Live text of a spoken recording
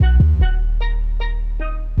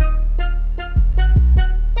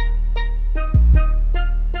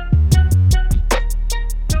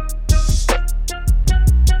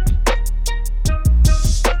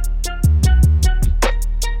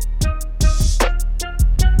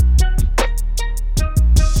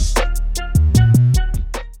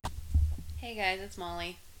it's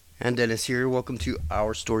Molly, And Dennis here. Welcome to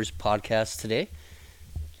Our Stories podcast today.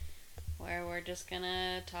 where we're just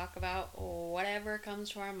gonna talk about whatever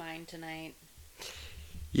comes to our mind tonight.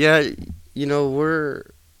 Yeah,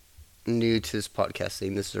 we're new to this podcast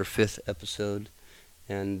thing. This is our fifth episode,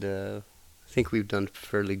 and I think we've done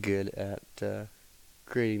fairly good at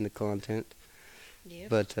creating the content. Yep.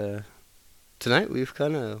 But tonight we've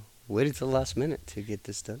kind of waited till the last minute to get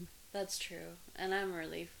this done. That's true. And I'm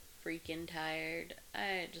really freaking tired.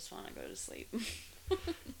 I just want to go to sleep.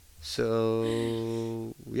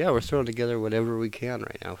 So, yeah, we're throwing together whatever we can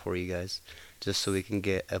right now for you guys, just so we can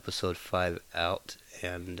get episode 5 out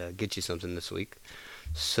and get you something this week.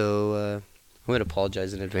 So, I'm going to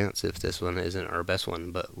apologize in advance if this one isn't our best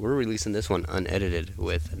one, but we're releasing this one unedited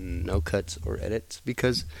with no cuts or edits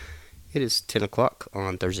because it is 10 o'clock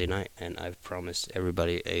on Thursday night, and I've promised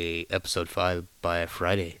everybody a episode 5 by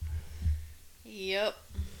Friday. Yep.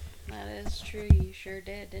 That is true. You sure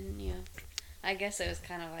did, didn't you? I guess it was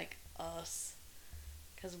kind of like us,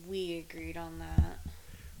 because we agreed on that.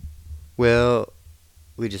 Well,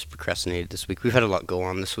 we just procrastinated this week. We've had a lot go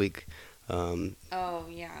on this week. Oh,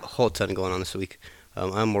 yeah. A whole ton going on this week.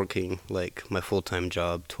 I'm working like my full-time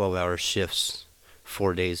job, 12-hour shifts,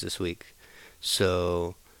 4 days this week.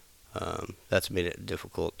 So that's made it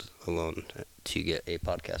difficult alone to get a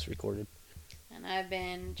podcast recorded. And I've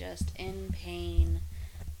been just in pain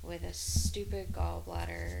with a stupid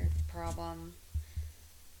gallbladder problem.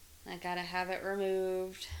 I gotta have it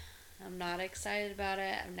removed. I'm not excited about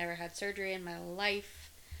it. I've never had surgery in my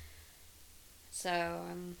life. So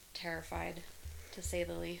I'm terrified, to say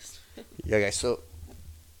the least. Yeah, guys, so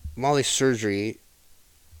Molly's surgery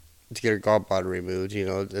to get her gallbladder removed,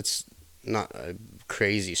 it's not a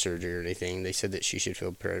crazy surgery or anything. They said that she should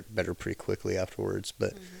feel better pretty quickly afterwards,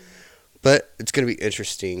 but it's going to be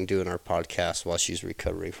interesting doing our podcast while she's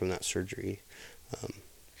recovering from that surgery.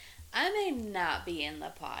 I may not be in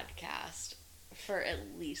the podcast for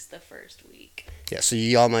at least the first week. Yeah, so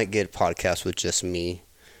y'all might get a podcast with just me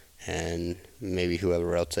and maybe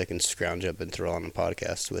whoever else I can scrounge up and throw on the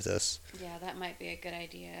podcast with us. Yeah, that might be a good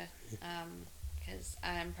idea, because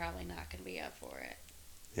I'm probably not going to be up for it.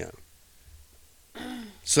 Yeah.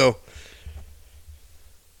 So,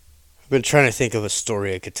 I've been trying to think of a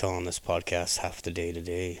story I could tell on this podcast half the day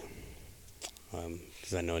today,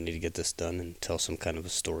 because I know I need to get this done and tell some kind of a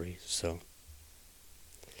story. So,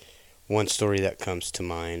 one story that comes to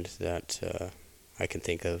mind that I can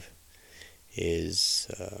think of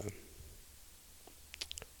is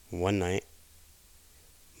one night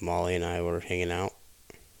Molly and I were hanging out,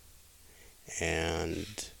 and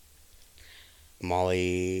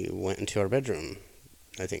Molly went into our bedroom,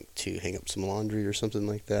 I think to hang up some laundry or something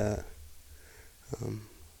like that.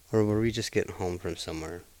 Or were we just getting home from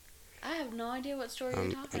somewhere? I have no idea what story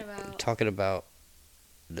you're talking about. I'm talking about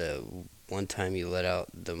the one time you let out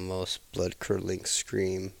the most blood-curdling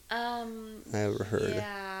scream I ever heard.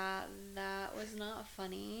 Yeah, that was not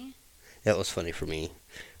funny. That was funny for me.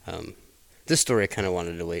 This story I kind of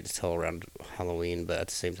wanted to wait to tell around Halloween, but at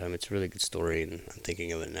the same time, it's a really good story, and I'm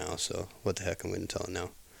thinking of it now, so what the heck, I'm going to tell it now.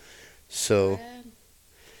 So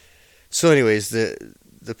anyways,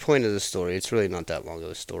 the point of the story, it's really not that long of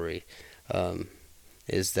a story,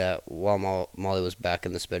 is that while Molly was back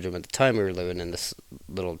in this bedroom, at the time we were living in this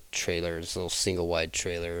little trailer, this little single-wide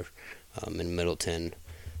trailer in Middleton.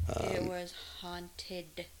 It was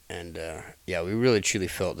haunted. And, yeah, we really truly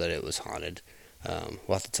felt that it was haunted.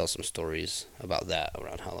 We'll have to tell some stories about that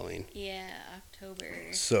around Halloween. Yeah,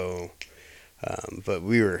 October. So, but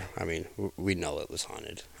we know it was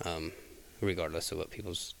haunted, regardless of what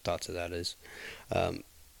people's thoughts of that is.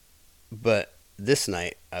 But this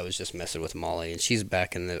night, I was just messing with Molly, and she's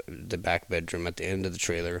back in the back bedroom at the end of the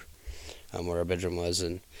trailer, where our bedroom was,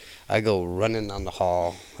 and I go running down the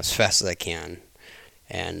hall as fast as I can,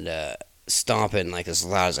 and stomping like as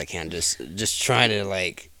loud as I can, just trying to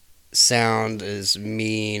like sound as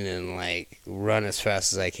mean and like run as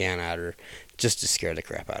fast as I can at her, just to scare the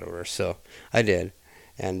crap out of her. So I did,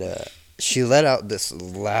 and she let out this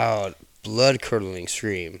loud, blood-curdling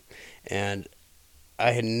scream, and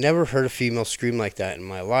I had never heard a female scream like that in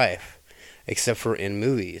my life, except for in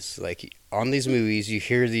movies. Like, on these movies, you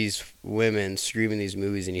hear these women scream in these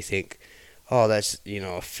movies, and you think, oh, that's,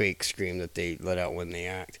 a fake scream that they let out when they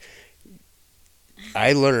act.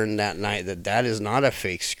 I learned that night that is not a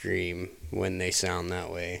fake scream when they sound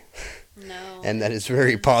that way. No. And that it's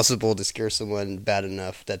very possible to scare someone bad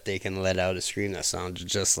enough that they can let out a scream that sounds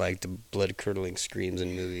just like the blood-curdling screams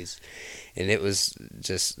in movies. And it was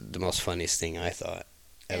just the most funniest thing I thought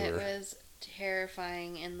ever. It was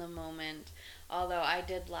terrifying in the moment. Although I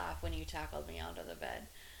did laugh when you tackled me onto the bed,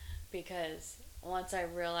 because once I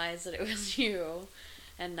realized that it was you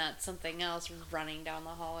and not something else running down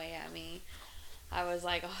the hallway at me, I was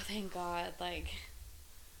like, oh, thank God. Like,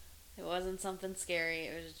 it wasn't something scary.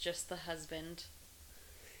 It was just the husband.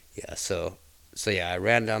 Yeah, so yeah, I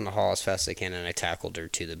ran down the hall as fast as I can and I tackled her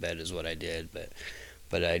to the bed is what I did. But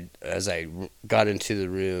as I got into the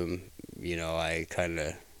room, I kind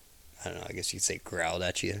of, I don't know, I guess you could say growled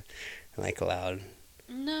at you, like loud.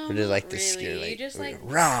 No, Or did not like the scare, really. You like, just like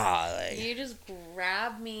rah, like, you just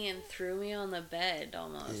grabbed me and threw me on the bed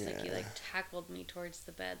almost. Like you yeah. like tackled me towards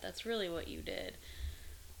the bed. That's really what you did.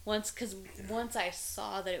 Cause once I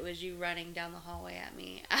saw that it was you running down the hallway at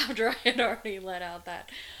me after I had already let out that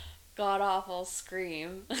god awful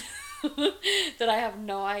scream that I have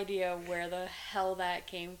no idea where the hell that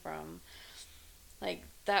came from. Like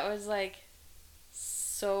that was like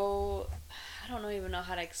so I don't even know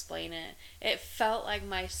how to explain it. It felt like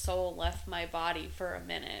my soul left my body for a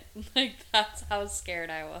minute. Like that's how scared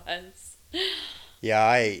I was. Yeah,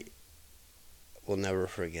 I will never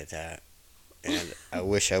forget that. And I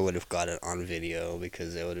wish I would have got it on video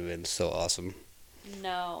because it would have been so awesome.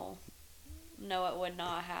 No. No, it would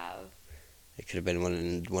not have. It could have been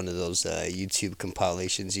one of those YouTube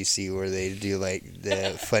compilations you see where they do like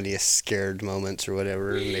the funniest scared moments or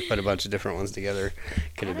whatever, and they put a bunch of different ones together.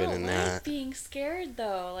 Could I have been don't in like that. being scared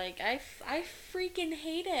though. Like I freaking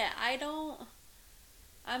hate it.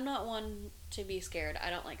 I'm not one to be scared.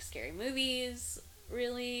 I don't like scary movies,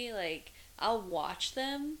 really. Like I'll watch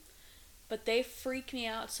them, but they freak me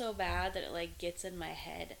out so bad that it like gets in my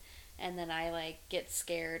head and then I like get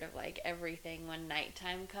scared of like everything when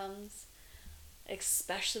nighttime comes.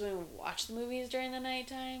 Especially when we watch the movies during the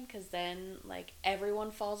nighttime because then like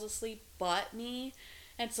everyone falls asleep but me,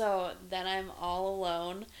 and so then I'm all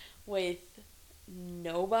alone with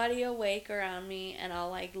nobody awake around me, and I'll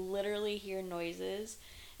like literally hear noises,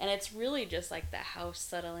 and it's really just like the house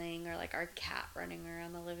settling or like our cat running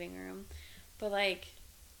around the living room. But like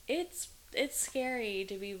it's scary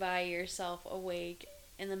to be by yourself awake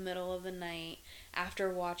in the middle of the night after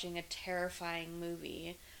watching a terrifying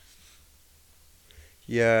movie.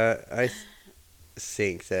 Yeah,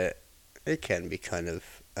 think that it can be kind of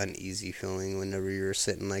uneasy feeling whenever you're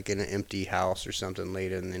sitting like in an empty house or something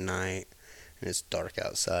late in the night and it's dark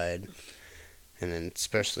outside, and then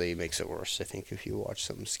especially makes it worse, I think, if you watch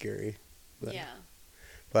something scary. But Yeah.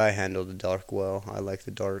 but I handle the dark well. I like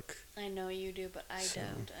the dark. I know you do, but I So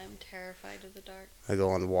don't. I'm terrified of the dark. I go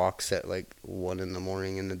on walks at like 1 in the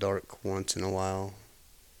morning in the dark once in a while.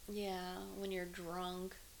 Yeah, when you're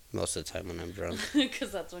drunk. Most of the time when I'm drunk.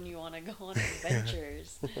 Because that's when you want to go on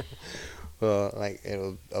adventures. Well, like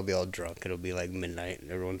I'll be all drunk. It'll be like midnight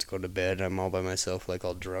and everyone's going to bed. I'm all by myself, like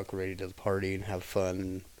all drunk, ready to party and have fun.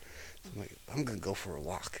 And so I'm like, I'm gonna go for a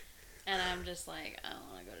walk. And I'm just like, I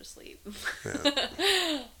don't want to go to sleep.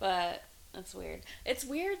 Yeah. But that's weird. It's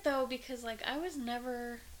weird though because like I was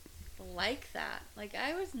never like that. Like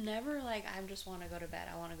I was never like I just want to go to bed.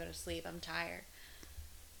 I want to go to sleep. I'm tired.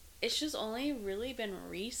 It's just only really been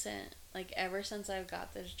recent, like ever since I've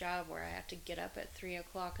got this job where I have to get up at 3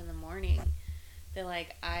 o'clock in the morning, that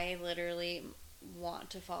like I literally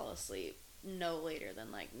want to fall asleep no later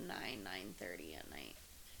than like 9:30 at night.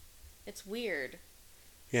 It's weird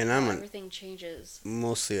Yeah, and how everything changes.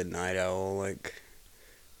 mostly a night owl. Like,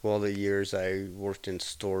 well, the years I worked in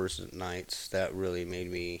stores at nights, that really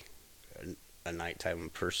made me a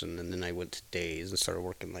nighttime person. And then I went to days and started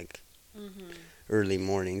working like Mhm. early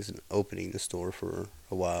mornings and opening the store for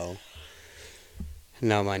a while.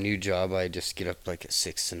 Now my new job, I just get up like at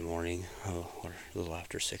 6 in the morning, or a little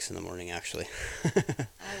after 6 in the morning actually.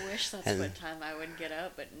 I wish that's and, what time I would get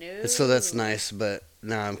up, but no. and so that's nice, but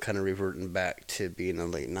now I'm kind of reverting back to being a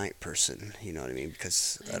late night person, you know what I mean?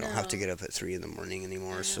 Because I don't have to get up at 3 in the morning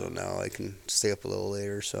anymore, so now I can stay up a little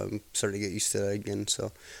later, so I'm starting to get used to that again.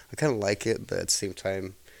 So I kind of like it, but at the same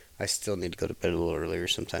time, I still need to go to bed a little earlier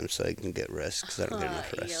sometimes so I can get rest, because I don't get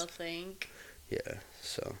enough rest. You'll think. Yeah,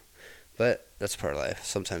 so... But that's part of life.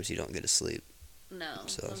 Sometimes you don't get to sleep. No,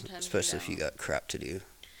 So, sometimes especially if you you got crap to do.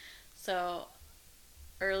 So,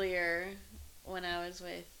 earlier, when I was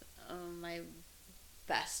with my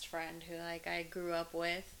best friend who, like, I grew up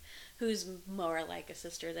with, who's more like a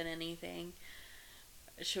sister than anything,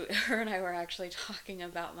 her and I were actually talking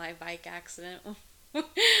about my bike accident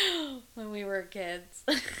when we were kids.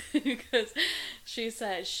 Because she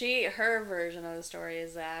said, her version of the story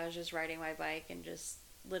is that I was just riding my bike and just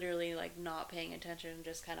literally like not paying attention and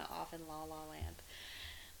just kind of off in la la land,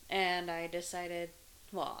 and I decided,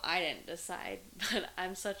 well, I didn't decide, but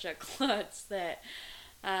I'm such a klutz that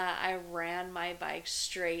I ran my bike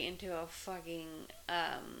straight into a fucking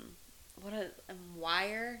what a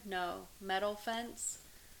wire? No, metal fence.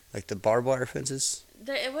 Like the barbed wire fences?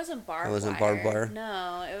 It wasn't It barbed wasn't wire. barbed wire?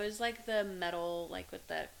 No, it was like the metal, like with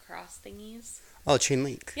the cross thingies. Oh, chain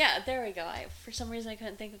link. Yeah, there we go. For some reason, I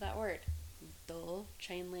couldn't think of that word. Dull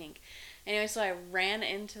chain link. Anyway, so I ran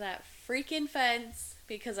into that freaking fence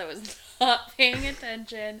because I was not paying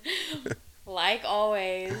attention, like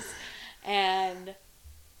always, and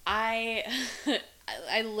I,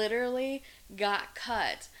 I literally got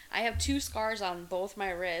cut. I have 2 scars on both my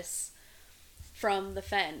wrists from the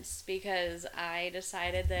fence because I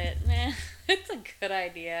decided that it's a good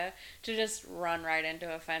idea to just run right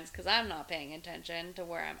into a fence because I'm not paying attention to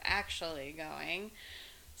where I'm actually going.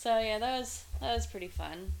 So yeah, that was pretty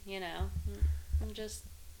fun, you know. I'm just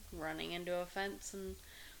running into a fence, and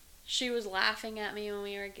she was laughing at me when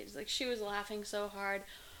we were kids. Like, she was laughing so hard,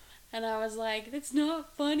 and I was like, "It's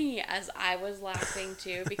not funny," as I was laughing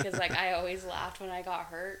too, because like I always laughed when I got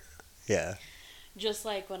hurt. Yeah. Just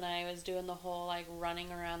like when I was doing the whole like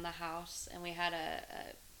running around the house, and we had a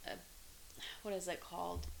what is it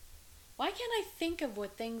called? Why can't I think of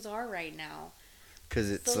what things are right now? Because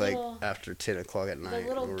it's The like little- after 10 o'clock at night. The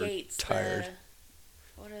little we're gates. tired.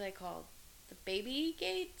 What are they called? The baby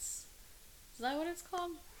gates? Is that what it's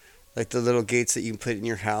called? Like the little gates that you can put in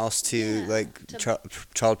your house to Yeah, like to-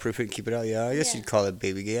 childproof it and keep it out. Yeah, I guess Yeah. you'd call it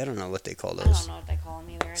baby gate. I don't know what they call I those. don't know what they call them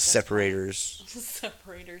either. at this Separators. point.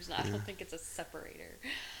 Separators. No, I don't think it's a separator.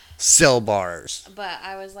 Cell bars. But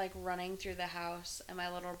I was like running through the house, and my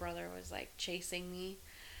little brother was like chasing me,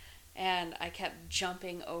 and I kept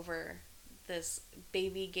jumping over this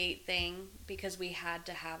baby gate thing because we had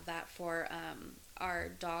to have that for our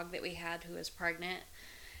dog that we had who was pregnant,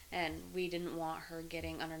 and we didn't want her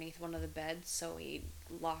getting underneath one of the beds, so we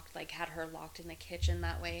had her locked in the kitchen.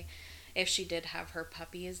 That way, if she did have her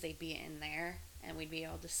puppies, they'd be in there, and we'd be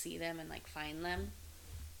able to see them and like find them.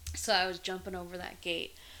 So I was jumping over that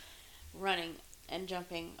gate, running and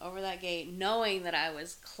jumping over that gate, knowing that I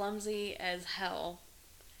was clumsy as hell.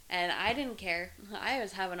 And I didn't care. I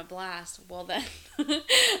was having a blast. Well, then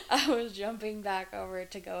I was jumping back over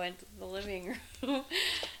to go into the living room,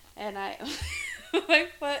 and my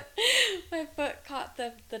foot caught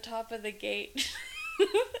the top of the gate,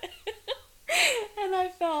 and I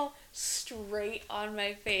fell straight on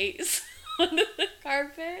my face onto the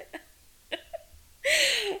carpet.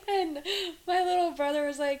 And my little brother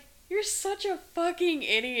was like, "You're such a fucking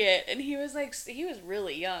idiot." And he was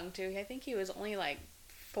really young too. I think he was only like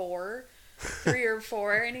 3 or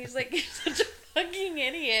 4, and he's like, "You're such a fucking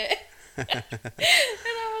idiot." And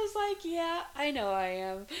I was like, "Yeah, I know I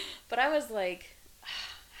am." But I was like,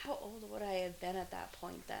 how old would I have been at that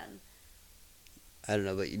point then? I don't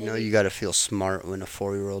know, but Maybe- you got to feel smart when a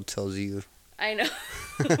 4-year-old tells you I know.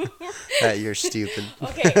 that you're stupid.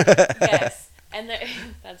 Okay, yes. And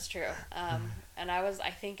that's true. And I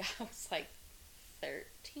think I was like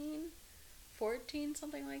 13, 14,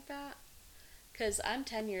 something like that. Because I'm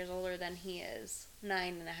 10 years older than he is.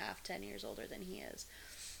 10 years older than he is.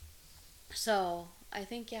 So, I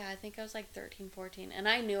think I was like 13, 14. And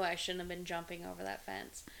I knew I shouldn't have been jumping over that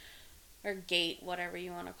fence. Or gate, whatever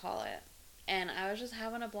you want to call it. And I was just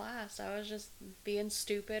having a blast. I was just being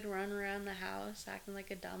stupid, running around the house, acting like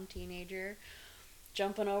a dumb teenager.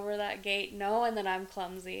 Jumping over that gate, knowing that I'm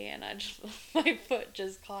clumsy, and my foot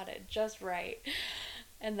just caught it just right.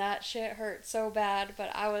 And that shit hurt so bad, but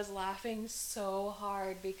I was laughing so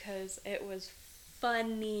hard because it was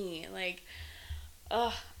funny. Like,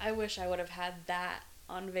 I wish I would have had that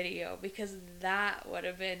on video, because that would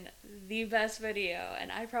have been the best video, and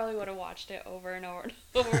I probably would have watched it over and over and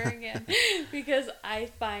over again, because I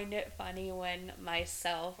find it funny when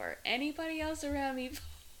myself or anybody else around me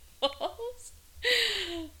falls.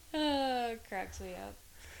 It cracks me up.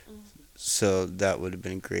 So that would have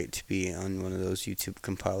been great to be on one of those YouTube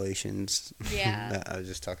compilations. Yeah. That I was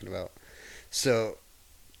just talking about. So,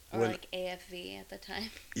 Or like AFV at the time.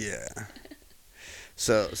 yeah.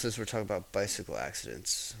 So since we're talking about bicycle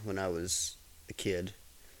accidents, when I was a kid,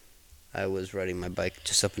 I was riding my bike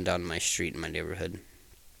just up and down my street in my neighborhood,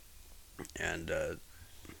 and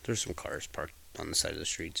there's some cars parked on the side of the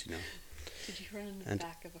streets, you know. Did you run in the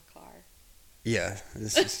back of a car? Yeah,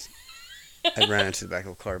 I ran into the back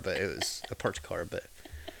of a car, but it was a parked car. But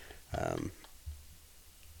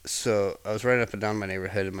so I was riding up and down my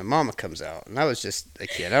neighborhood, and my mama comes out, and I was just a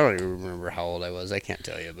kid. I don't even remember how old I was. I can't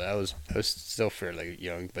tell you, but I was still fairly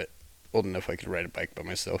young, but old enough I could ride a bike by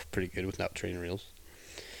myself pretty good without training wheels.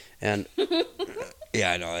 And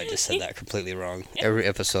yeah, I know I just said that completely wrong. Every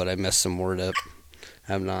episode I mess some word up.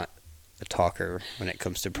 I'm not a talker when it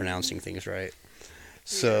comes to pronouncing things right.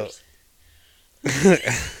 So.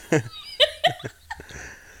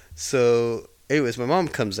 So, anyways, my mom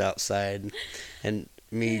comes outside, and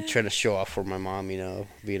me trying to show off for my mom,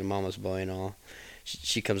 being a mama's boy and all.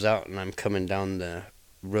 She comes out, and I'm coming down the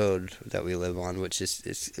road that we live on, which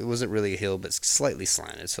it wasn't really a hill, but it's slightly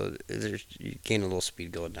slanted, so you gain a little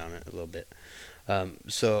speed going down it a little bit.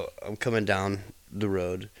 So I'm coming down the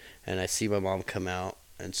road, and I see my mom come out.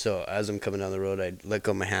 And so as I'm coming down the road, I let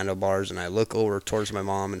go of my handlebars, and I look over towards my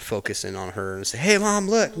mom and focus in on her and say, "Hey, Mom,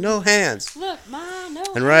 look, no hands." Look, Ma, no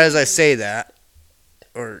And right as I hands. say that,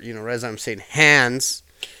 or, right as I'm saying hands,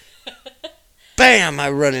 bam,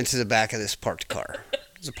 I run into the back of this parked car.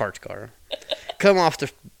 It's a parked car. Come off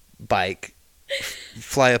the bike,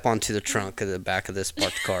 fly up onto the trunk of the back of this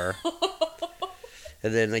parked car.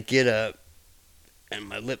 And then I get up, and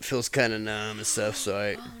my lip feels kind of numb and stuff, so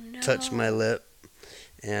I touch my lip.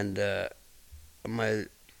 And my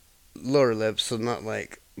lower lip, so not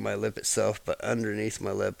like my lip itself, but underneath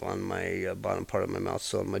my lip on my bottom part of my mouth,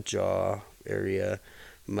 so on my jaw area,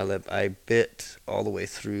 my lip, I bit all the way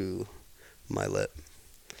through my lip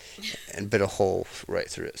and bit a hole right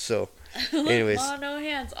through it. So, anyways. Look, Ma, no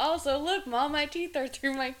hands. Also, look, Ma, my teeth are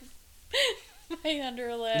through my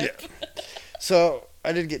under lip. Yeah. So,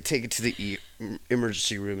 I did get taken to the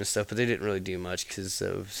emergency room and stuff, but they didn't really do much because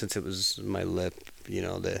since it was my lip,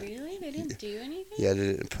 Really? They didn't do anything? Yeah,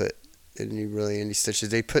 they didn't put any stitches.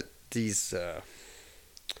 They put these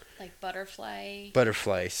like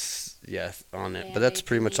butterflies, yeah, on it. Yeah, but that's they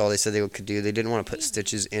pretty much did. all they said they could do. They didn't want to put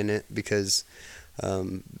stitches in it because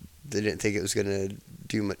they didn't think it was gonna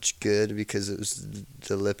do much good because it was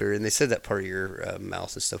the lip area. And they said that part of your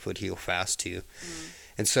mouth and stuff would heal fast too.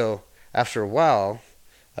 And so after a while,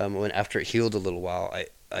 after it healed a little while,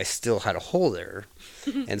 I still had a hole there.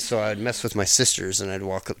 And so I'd mess with my sisters, and I'd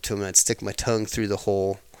walk up to them, and I'd stick my tongue through the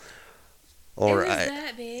hole. Or it was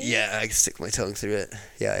that big? Yeah, I could stick my tongue through it.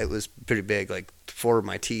 Yeah, it was pretty big. Like 4 of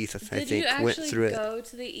my teeth, I think, went through it. Did you actually go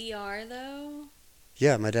to the ER, though?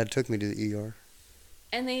 Yeah, my dad took me to the ER.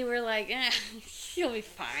 And they were like, you'll be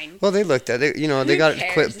fine. Well, they looked at it. They got it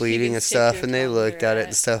cares quit if you bleeding can and stick stuff, your and they tongue looked through at it it.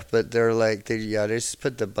 and stuff. But they're like, they just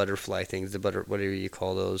put the butterfly things, whatever you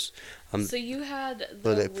call those. So you had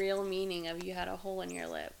well, the real meaning of you had a hole in your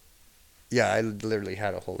lip. Yeah, I literally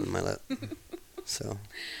had a hole in my lip. So.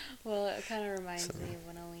 Well, it kind of reminds me of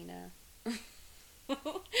when Alina.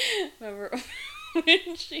 Remember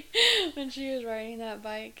when she was riding that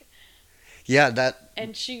bike? Yeah, that.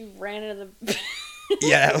 And she ran into the.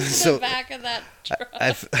 Yeah, that was the so. back of that truck.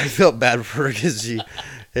 I felt bad for her because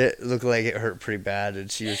it looked like it hurt pretty bad,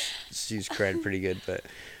 and she was crying pretty good. But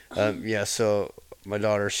yeah, so my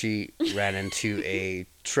daughter, she ran into a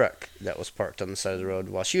truck that was parked on the side of the road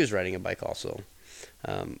while she was riding a bike also,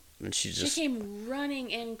 and she came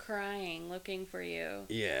running in crying, looking for you.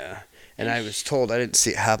 Yeah, and I was told, I didn't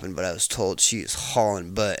see it happen, but I was told she is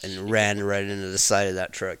hauling butt and ran right into the side of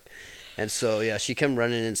that truck. And so, yeah, she came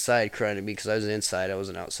running inside crying at me because I was inside. I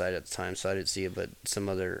wasn't outside at the time, so I didn't see it. But some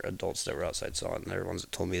other adults that were outside saw it, and they're the ones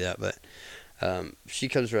that told me that. But she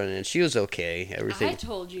comes running in. She was okay. Everything. I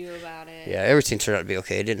told you about it. Yeah, everything turned out to be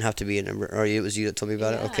okay. It didn't have to be or it was you that told me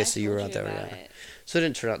about it? Okay, so you were out there. Yeah. So it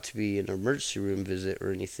didn't turn out to be an emergency room visit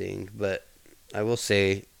or anything. But I will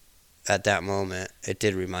say, at that moment, it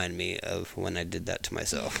did remind me of when I did that to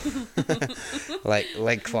myself.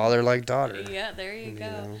 like father, like daughter. Yeah, there you go.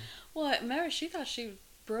 Know? Well, remember, she thought she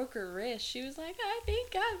broke her wrist. She was like, I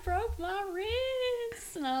think I broke my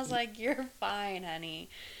wrist. And I was like, you're fine, honey.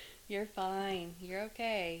 You're fine. You're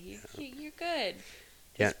okay. You're good.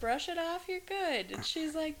 Just brush it off. You're good. And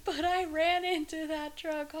she's like, but I ran into that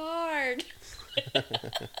truck hard.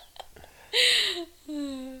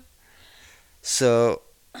 So,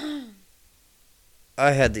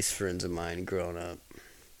 I had these friends of mine growing up,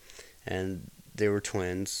 and they were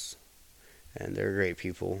twins, and they're great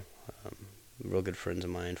people. Real good friends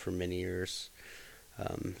of mine for many years.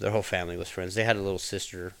 Their whole family was friends. They had a little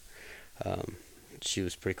sister. She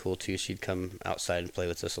was pretty cool too. She'd come outside and play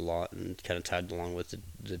with us a lot and kind of tagged along with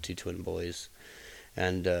the 2 twin boys.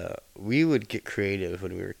 And we would get creative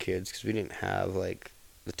when we were kids because we didn't have like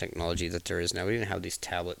the technology that there is now. We didn't have these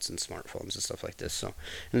tablets and smartphones and stuff like this. So,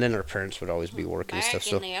 and then our parents would always be working and stuff.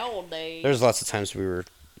 So Back in the old days. There's lots of times we were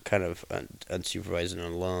kind of unsupervised and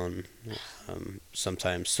alone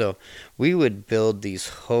sometimes. So we would build these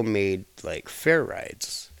homemade like fair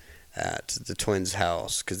rides at the twins'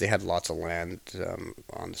 house because they had lots of land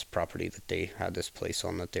on this property that they had this place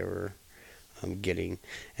on that they were getting,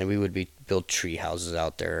 and we would build tree houses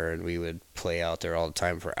out there, and we would play out there all the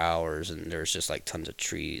time for hours, and there's just like tons of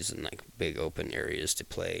trees and like big open areas to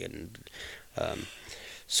play, and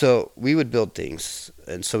So we would build things,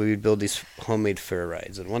 and so we would build these homemade fair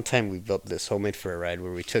rides. And one time we built this homemade fair ride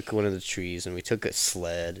where we took one of the trees and we took a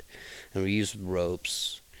sled, and we used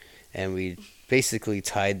ropes, and we basically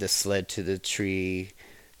tied the sled to the tree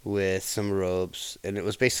with some ropes, and it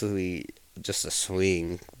was basically just a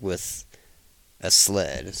swing with a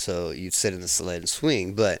sled. So you'd sit in the sled and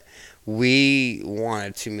swing, but we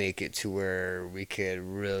wanted to make it to where we could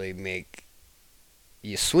really make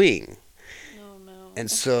you swing. No, no. And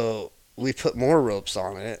so we put more ropes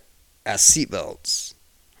on it as seatbelts.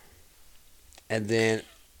 And then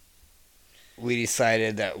we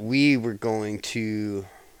decided that we were going to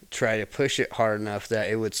try to push it hard enough that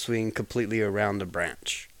it would swing completely around the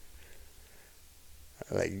branch.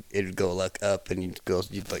 Like it'd go like up and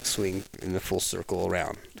you'd like swing in a full circle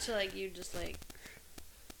around. So like you just like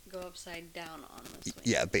go upside down on the swing.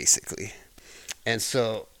 Yeah, basically. And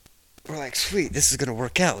so we're like, sweet, this is gonna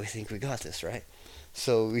work out. We think we got this, right?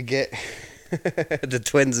 So we get the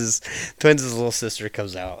twins' little sister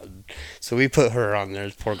comes out, and so we put her on there,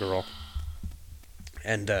 poor girl.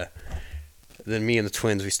 And then me and the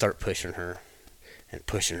twins, we start pushing her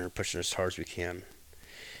as hard as we can.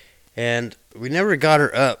 And we never got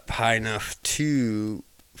her up high enough to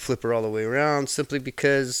flip her all the way around, simply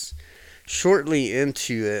because shortly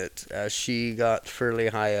into it, as she got fairly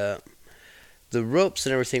high up, the ropes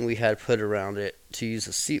and everything we had put around it to use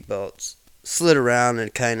as seatbelts slid around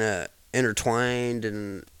and kind of intertwined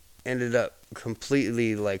and ended up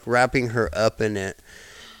completely like wrapping her up in it.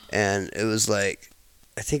 And it was like,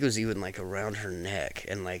 I think it was even like around her neck,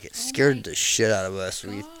 and like it scared the shit out of us.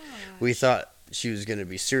 We thought she was going to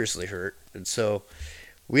be seriously hurt, and so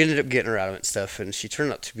we ended up getting her out of it and stuff, and she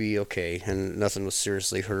turned out to be okay, and nothing was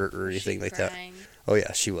seriously hurt or anything like that. Oh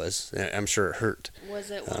yeah, she was. I'm sure it hurt. Was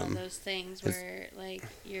it one of those things where like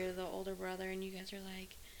you're the older brother and you guys are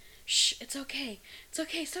like, shh, it's okay,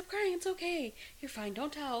 stop crying, it's okay, you're fine,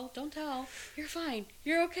 don't tell, you're fine,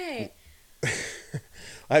 you're okay.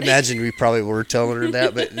 I imagine we probably were telling her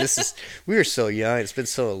that, but we were so young. It's been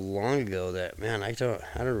so long ago that, man, I don't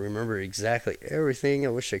remember exactly everything. I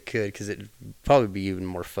wish I could, because it'd probably be even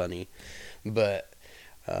more funny. But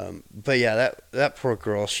yeah, that poor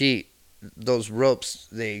girl, those ropes,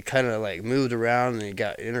 they kind of like moved around and they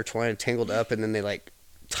got intertwined, tangled up, and then they like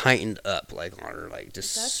tightened up like on her, like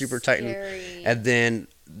just That's super tightened. scary. And then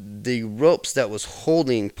the ropes that was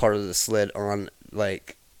holding part of the sled on,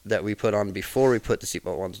 like, that we put on before we put the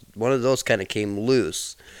seatbelt on, one of those kind of came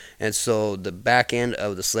loose, and so the back end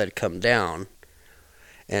of the sled come down,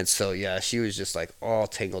 and so yeah, she was just like all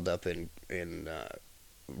tangled up in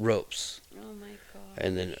ropes. Oh my god.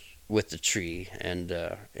 And then with the tree, and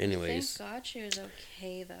anyways. Thank God she was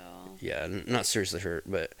okay though. Yeah, not seriously hurt,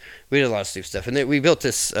 but we did a lot of stupid stuff, and then we built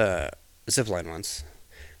this zip line once.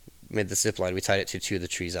 Made the zip line. We tied it to two of the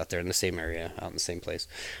trees out there in the same area, out in the same place,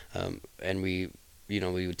 and we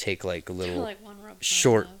would take like a little like one rope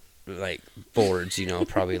short, like boards,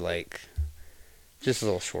 probably like just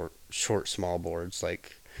little short, small boards,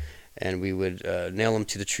 like, and we would nail them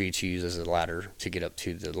to the tree to use as a ladder to get up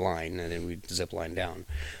to the line, and then we'd zip line down.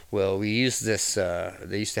 Well, we used this,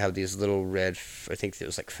 they used to have these little red, I think it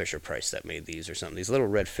was like Fisher Price that made these or something, these little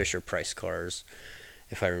red Fisher Price cars,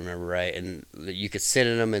 if I remember right, and you could sit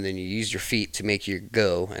in them, and then you use your feet to make you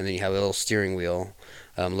go, and then you have a little steering wheel,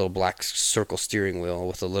 a little black circle steering wheel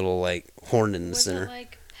with a little like horn in the center. Was it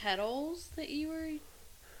like pedals that you were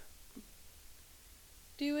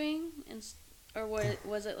doing, or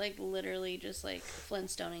was it like literally just like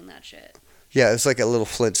Flintstoning that shit? Yeah, it's like a little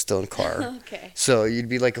Flintstone car. Okay. So you'd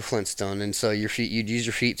be like a Flintstone, and so you'd use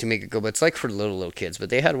your feet to make it go. But it's like for little kids. But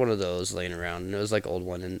they had one of those laying around, and it was like old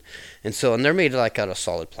one, and they're made like out of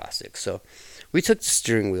solid plastic. So we took the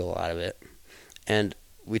steering wheel out of it, and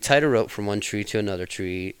we tied a rope from one tree to another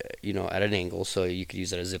tree, at an angle, so you could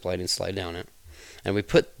use it as a zip line and slide down it. And we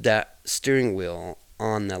put that steering wheel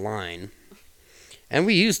on the line, and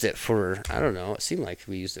we used it for, I don't know, it seemed like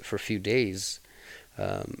we used it for a few days.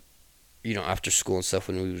 After school and stuff,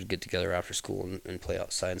 when we would get together after school and play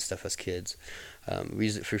outside and stuff as kids. We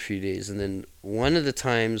used it for a few days. And then one of the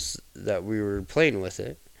times that we were playing with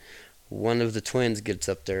it, one of the twins gets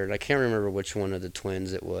up there, and I can't remember which one of the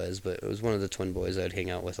twins it was, but it was one of the twin boys I'd hang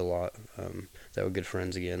out with a lot, that were good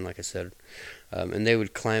friends again, like I said. And they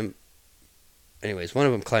would climb. Anyways, one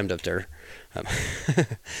of them climbed up there.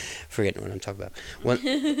 Forgetting what I'm talking about.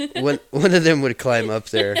 One of them would climb up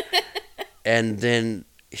there, and then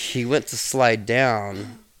he went to slide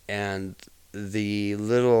down, and the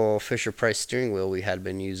little Fisher Price steering wheel we had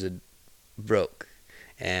been using broke,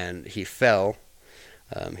 and he fell.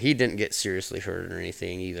 He didn't get seriously hurt or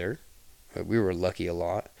anything either. We were lucky a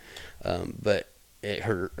lot. But it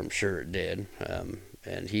hurt. I'm sure it did.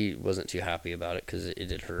 And he wasn't too happy about it because it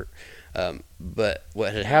did hurt. But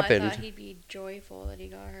what had No, I thought happened? he'd be joyful that he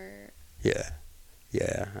got hurt. Yeah,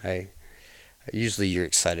 yeah. I usually you're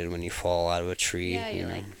excited when you fall out of a tree. Yeah, you're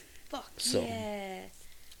like, fuck So yeah.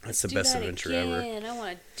 that's Let's the do best that adventure again. ever. I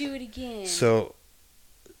want to do it again. So,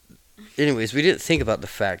 anyways, we didn't think about the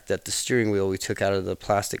fact that the steering wheel we took out of the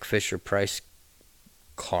plastic Fisher Price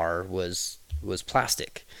car was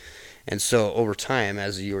plastic. And so over time,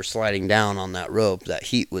 as you were sliding down on that rope, that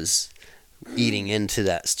heat was eating into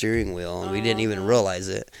that steering wheel, and we didn't even realize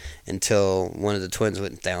it until one of the twins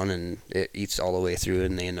went down, and it eats all the way through,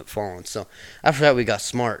 and they end up falling. So after that, we got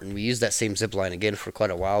smart, and we used that same zip line again for quite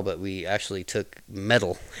a while, but we actually took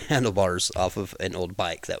metal handlebars off of an old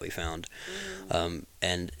bike that we found,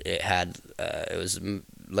 and it was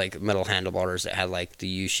like metal handlebars that had like the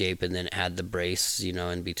U shape, and then it had the brace,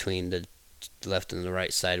 in between the left and the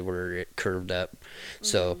right side where it curved up.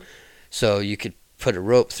 So you could put a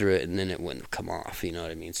rope through it and then it wouldn't come off, you know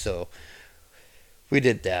what I mean? So we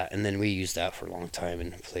did that, and then we used that for a long time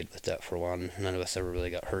and played with that for a while. None of us ever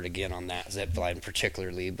really got hurt again on that zip line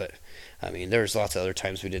particularly, but I mean, there's lots of other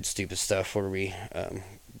times we did stupid stuff where we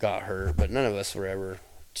got hurt, but none of us were ever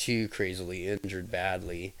too crazily injured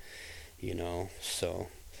badly, so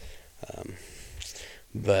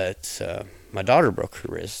but my daughter broke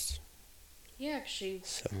her wrist. Yeah, 'cause she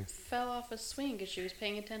fell off a swing because she was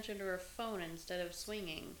paying attention to her phone instead of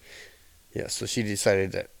swinging. Yeah, so she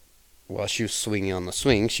decided that while she was swinging on the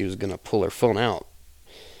swing, she was going to pull her phone out.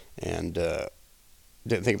 And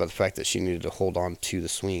didn't think about the fact that she needed to hold on to the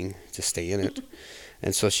swing to stay in it.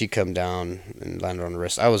 And so she come down and landed on the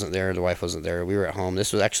wrist. I wasn't there. The wife wasn't there. We were at home.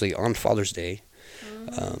 This was actually on Father's Day.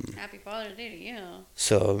 Happy Father's Day to you.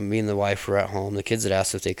 So me and the wife were at home. The kids had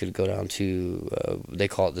asked if they could go down to, they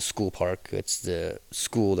call it the school park. It's the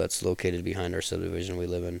school that's located behind our subdivision we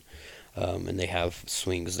live in. And they have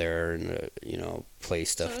swings there and, play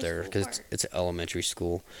stuff there because it's an elementary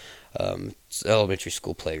school. It's an elementary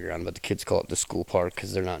school playground, but the kids call it the school park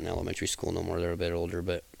because they're not in elementary school no more. They're a bit older,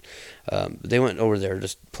 but they went over there to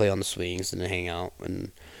just play on the swings and hang out.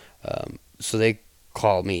 And so they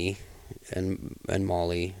called me and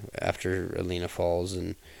Mollie after Alina falls,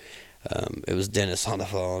 and it was Dennis on the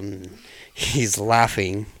phone. He's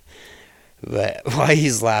laughing, but while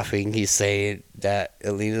he's laughing, he's saying that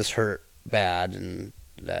Alina's hurt bad and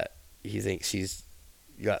that he thinks she's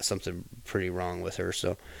got something pretty wrong with her.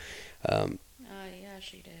 So, yeah,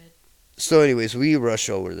 she did. So, anyways, we rush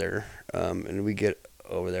over there, and we get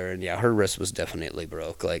over there, and yeah, her wrist was definitely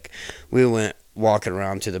broke. Like, we went walking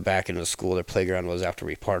around to the back end of the school. Their playground was after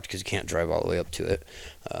we parked because you can't drive all the way up to it.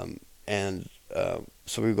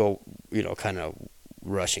 So we go, kind of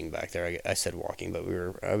rushing back there. I said walking, but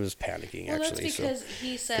I was panicking actually. Well, that's because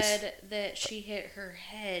he said that she hit her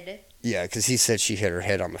head. Yeah, because he said she hit her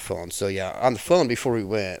head on the phone. So yeah, on the phone before we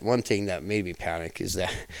went, one thing that made me panic is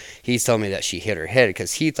that he's telling me that she hit her head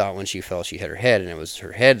because he thought when she fell she hit her head, and it was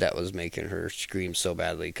her head that was making her scream so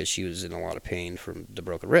badly because she was in a lot of pain from the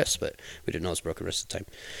broken wrist, but we didn't know it was broken wrist at the time.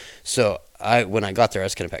 So when I got there, I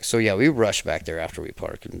was kind of packed. So yeah, we rushed back there after we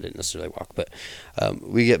parked and didn't necessarily walk, but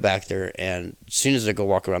we get back there, and as soon as I go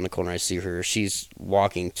walk around the corner, I see her. She's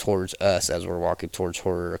walking towards us as we're walking towards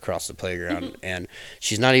her across the playground, and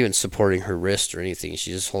she's not even supporting her wrist or anything.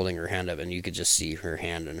 She's just holding her hand up, and you could just see her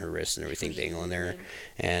hand and her wrist and everything dangling there,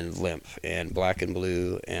 and limp and black and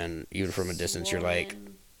blue, and even from a distance, you're like,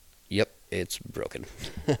 yep, it's broken.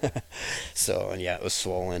 So, and yeah, it was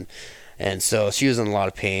swollen. And so she was in a lot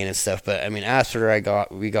of pain and stuff. But I mean, after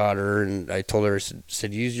we got her, and I told her,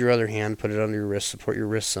 said, use your other hand, put it under your wrist, support your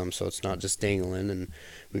wrist some, so it's not just dangling. And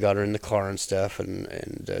we got her in the car and stuff,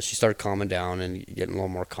 and she started calming down and getting a little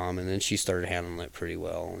more calm. And then she started handling it pretty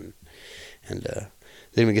well. And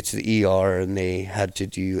then we get to the ER, and they had to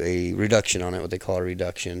do a reduction on it, what they call a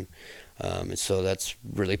reduction. And so that's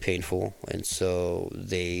really painful. And so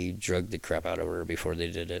they drugged the crap out of her before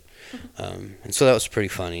they did it. And so that was pretty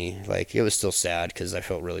funny. Like, it was still sad because I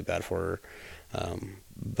felt really bad for her.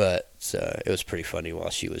 But it was pretty funny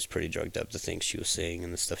while she was pretty drugged up, the things she was saying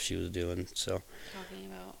and the stuff she was doing. So talking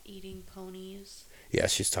about eating ponies. Yeah,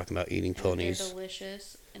 she's talking about eating ponies. They're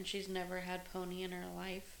delicious, and she's never had pony in her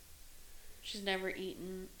life. She's never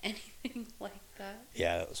eaten anything like that.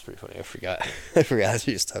 Yeah, that was pretty funny. I forgot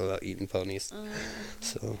she was talking about eating ponies.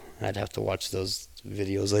 So I'd have to watch those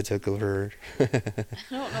videos I took of her. I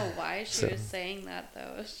don't know why she was saying that,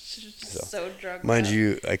 though. She was just so drugged Mind up.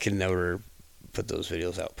 you, I can never put those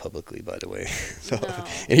videos out publicly, by the way. So No.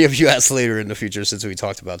 if any of you ask later in the future, since we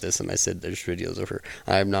talked about this and I said there's videos of her,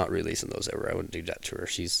 I'm not releasing those ever. I wouldn't do that to her.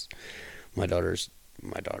 My daughter's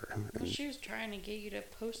my daughter. Well, she was trying to get you to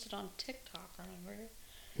post it on TikTok, remember?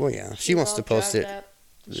 Well, yeah, she wants to post it.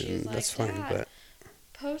 She's That's like, fine, Dad, but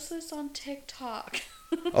post this on TikTok.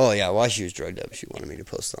 oh yeah, while she was drugged up, she wanted me to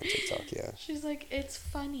post it on TikTok. Yeah. She's like, it's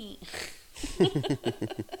funny.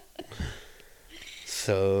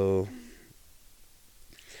 So,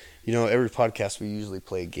 every podcast we usually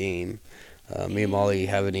play a game. Me and Molly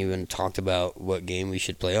haven't even talked about what game we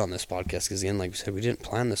should play on this podcast because, again, like we said, we didn't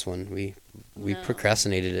plan this one. We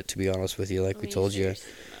procrastinated it, to be honest with you, like we told you.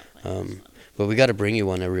 But we got to bring you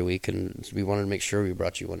one every week, and we wanted to make sure we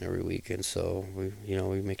brought you one every week, and so we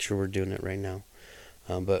make sure we're doing it right now.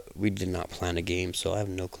 But we did not plan a game, so I have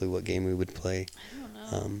no clue what game we would play. I don't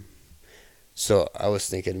know. So I was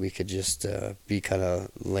thinking we could just be kind of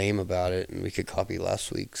lame about it, and we could copy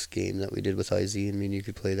last week's game that we did with IZ, and me and you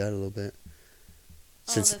could play that a little bit.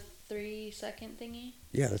 The 3-second thingy?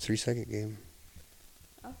 Yeah, the 3-second game.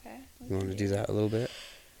 Okay. You want to do that a little bit?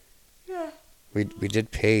 Yeah. We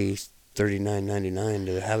did pay $39.99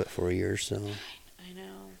 to have it for a year, so I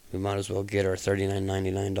know. we might as well get our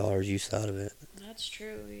 $39.99 use out of it. That's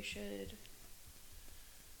true. We should.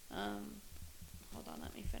 Hold on.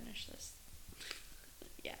 Let me finish this.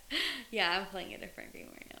 Yeah. I'm playing a different game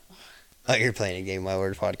right now. Oh, you're playing a game while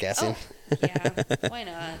we're podcasting? Oh, yeah. Why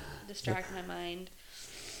not? Distract my mind.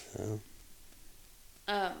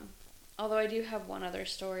 Oh. Although I do have one other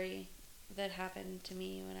story that happened to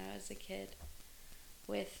me when I was a kid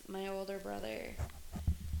with my older brother.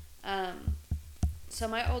 So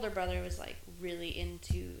my older brother was like really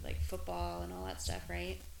into like football and all that stuff,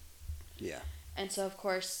 right? Yeah. And so of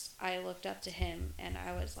course I looked up to him and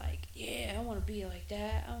I was like, yeah, I want to be like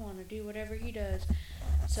that. I want to do whatever he does.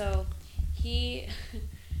 So he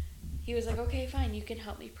was like, okay, fine, you can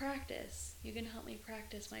help me practice. You can help me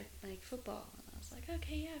practice my football. And I was like,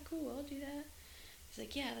 okay, yeah, cool, I'll do that. He's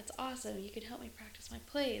like, yeah, that's awesome. You can help me practice my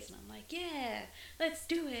plays. And I'm like, yeah, let's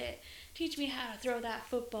do it. Teach me how to throw that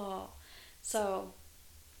football. So,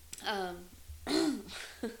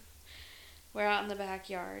 we're out in the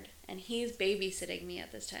backyard, and he's babysitting me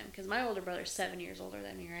at this time, because my older brother's 7 years older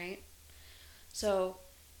than me, right? So,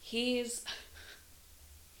 he's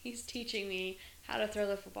teaching me how to throw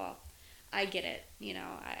the football. I get it.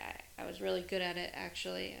 I was really good at it,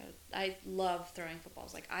 actually. I love throwing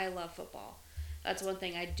footballs. Like, I love football. That's one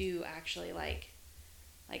thing I do actually like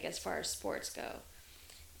as far as sports go.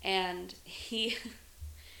 And he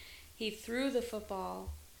threw the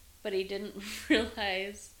football, but he didn't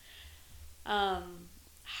realize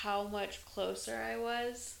how much closer I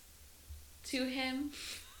was to him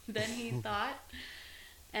than he thought.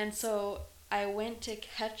 And so I went to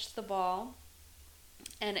catch the ball,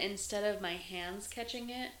 and instead of my hands catching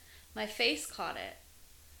it, my face caught it.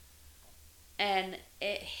 And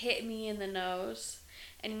it hit me in the nose.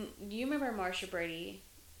 And do you remember Marsha Brady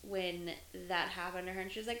when that happened to her?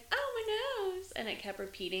 And she was like, oh, my nose. And it kept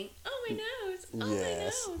repeating, oh, my nose, oh,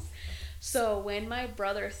 yes. my nose. So when my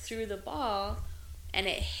brother threw the ball and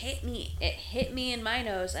it hit me in my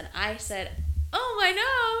nose, and I said, oh, my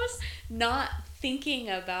nose, not thinking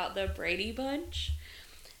about the Brady Bunch.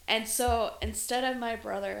 And so instead of my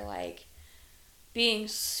brother, like, being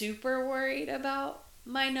super worried about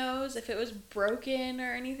my nose, if it was broken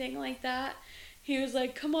or anything like that, he was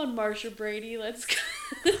like, come on, Marsha Brady, let's go,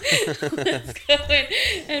 let's go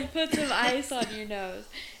and put some ice on your nose.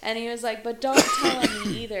 And he was like, but don't tell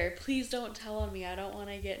on me either. Please don't tell on me. I don't want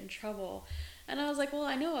to get in trouble. And I was like, well,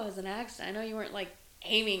 I know it was an accident. I know you weren't, like,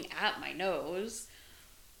 aiming at my nose.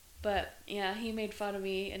 But, yeah, he made fun of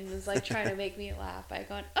me and was, like, trying to make me laugh by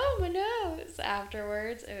going, oh, my nose,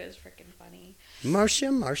 afterwards. It was freaking funny.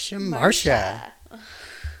 Marsha.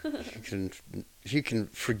 You can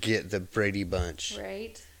forget the Brady Bunch.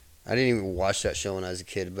 Right? I didn't even watch that show when I was a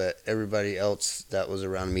kid, but everybody else that was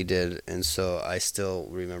around me did, and so I still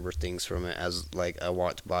remember things from it as, like, I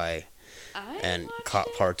walked by and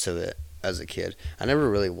caught parts of it as a kid. I never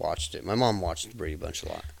really watched it. My mom watched the Brady Bunch a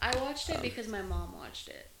lot. I watched it because my mom watched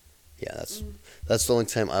it. Yeah, that's the only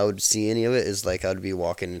time I would see any of it is, like, I would be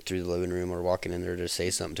walking through the living room or walking in there to say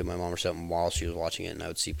something to my mom or something while she was watching it, and I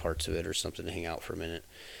would see parts of it or something to hang out for a minute.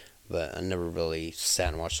 But I never really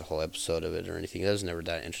sat and watched a whole episode of it or anything. I was never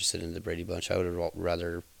that interested in the Brady Bunch. I would have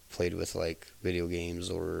rather played with, like, video games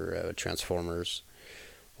or Transformers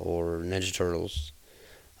or Ninja Turtles.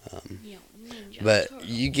 But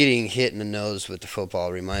you getting hit in the nose with the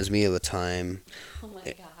football reminds me of a time. Oh my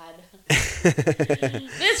God.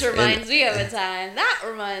 This reminds me of a time. That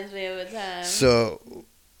reminds me of a time. So,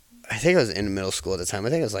 I think I was in middle school at the time. I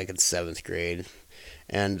think I was like in 7th grade.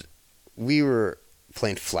 And we were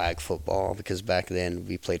playing flag football, because back then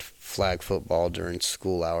we played flag football during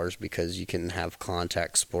school hours because you can have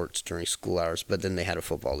contact sports during school hours, but then they had a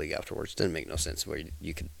football league afterwards. Didn't make no sense where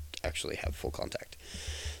you could actually have full contact.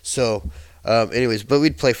 So, anyways, but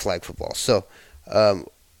we'd play flag football. So, um,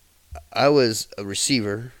 I was a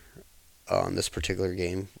receiver on this particular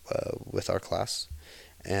game with our class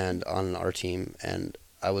and on our team, and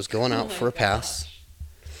I was going Oh out my for a pass. gosh.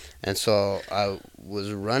 And so I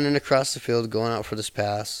was running across the field, going out for this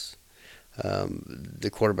pass. The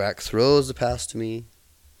quarterback throws the pass to me.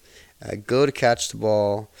 I go to catch the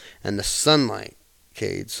ball, and the sunlight.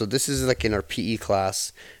 Okay, so this is like in our PE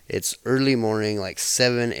class. It's early morning, like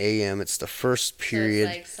 7 a.m. It's the first period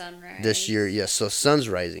So it's like sunrise. this year. Yes, so sun's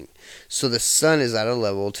rising. So the sun is at a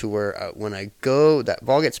level to where when I go, that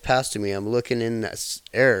ball gets passed to me. I'm looking in that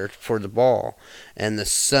air for the ball, and the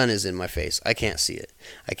sun is in my face. I can't see it.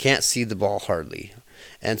 I can't see the ball hardly.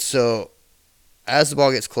 And so as the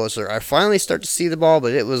ball gets closer, I finally start to see the ball,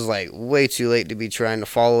 but it was like way too late to be trying to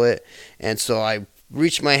follow it. And so I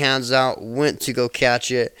reached my hands out, went to go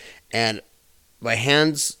catch it, and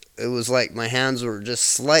it was like my hands were just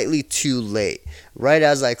slightly too late. Right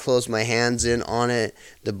as I closed my hands in on it,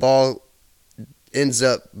 the ball ends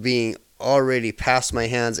up being already past my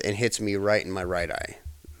hands and hits me right in my right eye.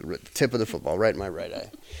 Tip of the football, right in my right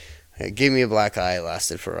eye. It gave me a black eye. It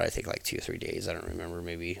lasted for, I think, like 2 or 3 days. I don't remember,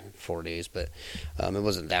 maybe 4 days, but it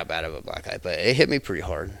wasn't that bad of a black eye. But it hit me pretty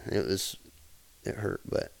hard. It hurt,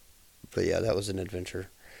 but yeah, that was an adventure.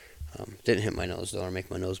 Didn't hit my nose, though, or make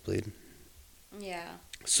my nose bleed. Yeah.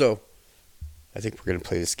 So, I think we're going to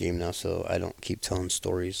play this game now so I don't keep telling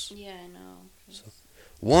stories. Yeah, I know. So,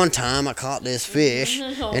 one time I caught this fish,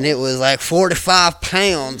 and it was like 45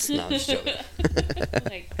 pounds. No, I'm just joking. Oh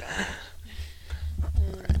my gosh.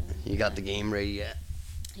 You got the game ready yet?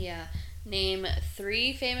 Yeah. Name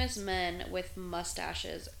 3 famous men with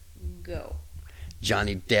mustaches. Go.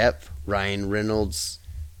 Johnny Depp, Ryan Reynolds,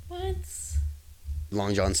 What?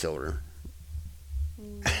 Long John Silver.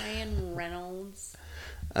 Ryan Reynolds.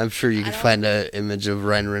 I'm sure you can find an image of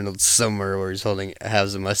Ryan Reynolds somewhere where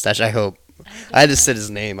has a mustache. I hope. I just said his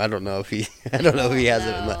name. I don't know if he. I don't know if he has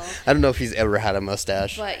it. I don't know if he's ever had a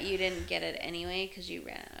mustache. But you didn't get it anyway because you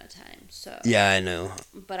ran out of time. So. Yeah, I know.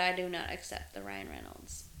 But I do not accept the Ryan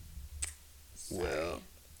Reynolds. Sorry. Well,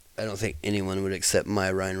 I don't think anyone would accept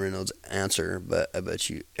my Ryan Reynolds answer, but I bet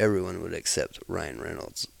you everyone would accept Ryan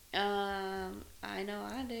Reynolds. I know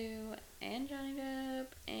I do, and Johnny Depp,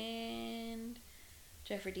 and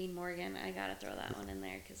Jeffrey Dean Morgan. I gotta throw that one in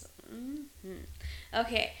there because.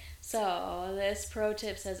 Okay, so this pro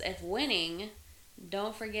tip says if winning,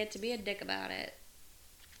 don't forget to be a dick about it.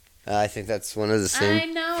 I think that's one of the same. I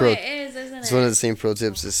know it is, isn't it? It's one of the same pro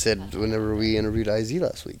tips that said whenever we interviewed IZ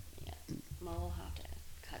last week. Yeah, well, we'll have to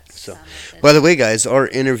cut So, some of this. by the way, guys, our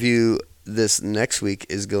interview this next week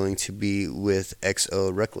is going to be with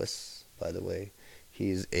XO Reckless. By the way,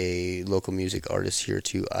 he's a local music artist here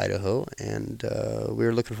to Idaho, and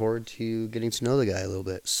we're looking forward to getting to know the guy a little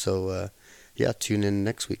bit. So, yeah, tune in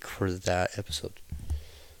next week for that episode.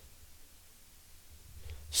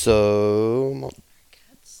 So,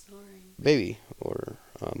 Cat's snoring. baby, or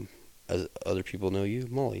as other people know you,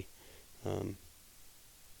 Molly.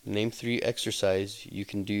 Name 3 exercise you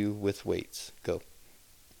can do with weights. Go.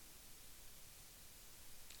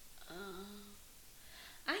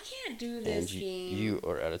 I can't do this And game. you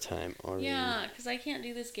are out of time already. Yeah, because I can't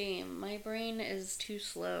do this game. My brain is too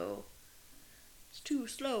slow. It's too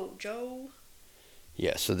slow, Joe.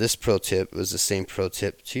 Yeah, so this pro tip was the same pro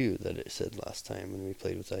tip, too, that it said last time when we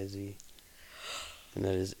played with IZ. And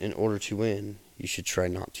that is, in order to win, you should try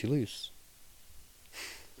not to lose.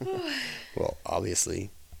 Well, obviously.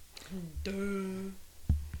 Duh.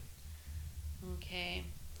 Okay.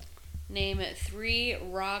 Name 3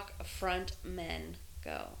 rock front men.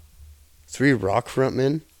 Go. 3 rock front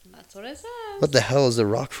men? That's what it says. What the hell is a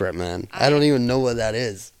rock front man? I don't even know what that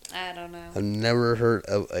is. I don't know. I've never heard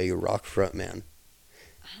of a rock front man.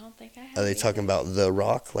 I don't think I have. Are they talking about The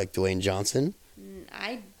Rock, like Dwayne Johnson?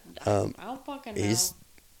 I don't fucking know.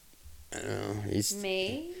 I don't know.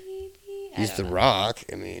 Maybe? He's The Rock.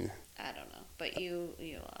 I mean. I don't know. But you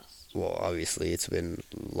lost. Well, obviously, it's been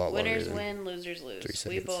a lot longer Winners than win, losers lose. 3 We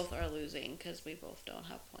seconds. both are losing because we both don't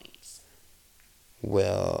have points.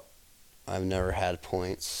 Well, I've never had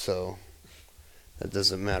points, so that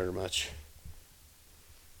doesn't matter much.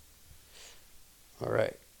 All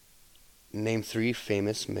right. Name 3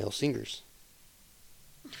 famous male singers.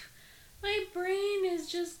 My brain is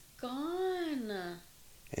just gone.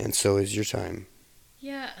 And so is your time.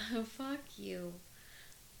 Yeah, fuck you.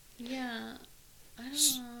 Yeah, I don't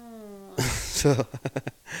know. So,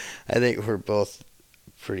 I think we're both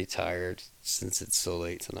pretty tired since it's so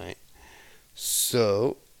late tonight.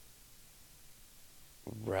 So,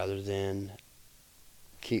 rather than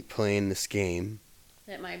keep playing this game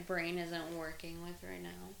that my brain isn't working with right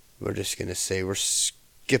now, we're just going to say we're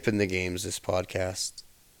skipping the games this podcast.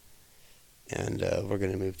 And we're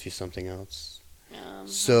going to move to something else. How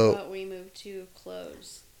about we move to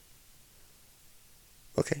close?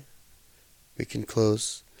 Okay. We can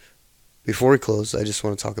close. Before we close, I just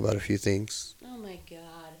want to talk about a few things. Oh my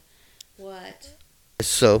god. What?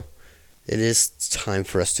 So, it is time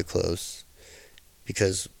for us to close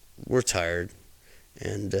because we're tired.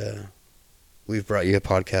 And we've brought you a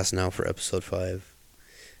podcast now for episode 5.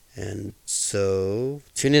 And so,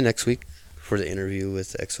 tune in next week for the interview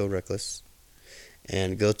with XO Reckless.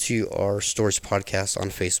 And go to our Stories podcast on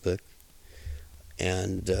Facebook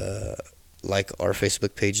and like our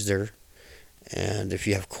Facebook page there. And if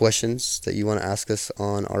you have questions that you want to ask us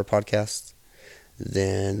on our podcast,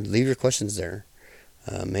 then leave your questions there.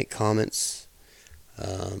 Make comments,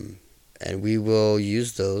 and we will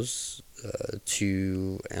use those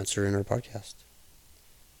to answer in our podcast.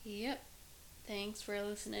 Yep. Thanks for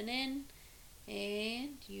listening in.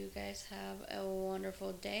 And you guys have a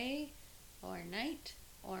wonderful day, or night,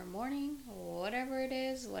 or morning, whatever it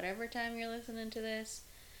is, whatever time you're listening to this.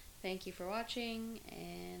 Thank you for watching,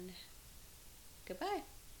 and goodbye.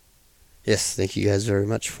 Yes, thank you guys very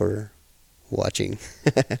much for watching.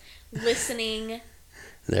 Listening.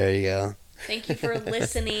 There you go. Thank you for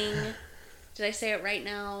listening. Did I say it right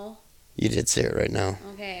now? You did say it right now.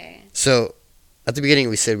 Okay. So, at the beginning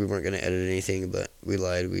we said we weren't going to edit anything, but we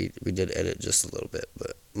lied. We did edit just a little bit,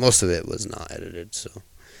 but most of it was not edited, so...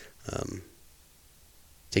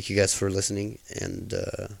 thank you guys for listening, and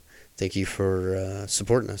thank you for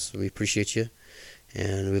supporting us. We appreciate you,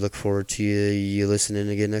 and we look forward to you listening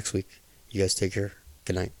again next week. You guys take care.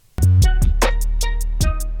 Good night.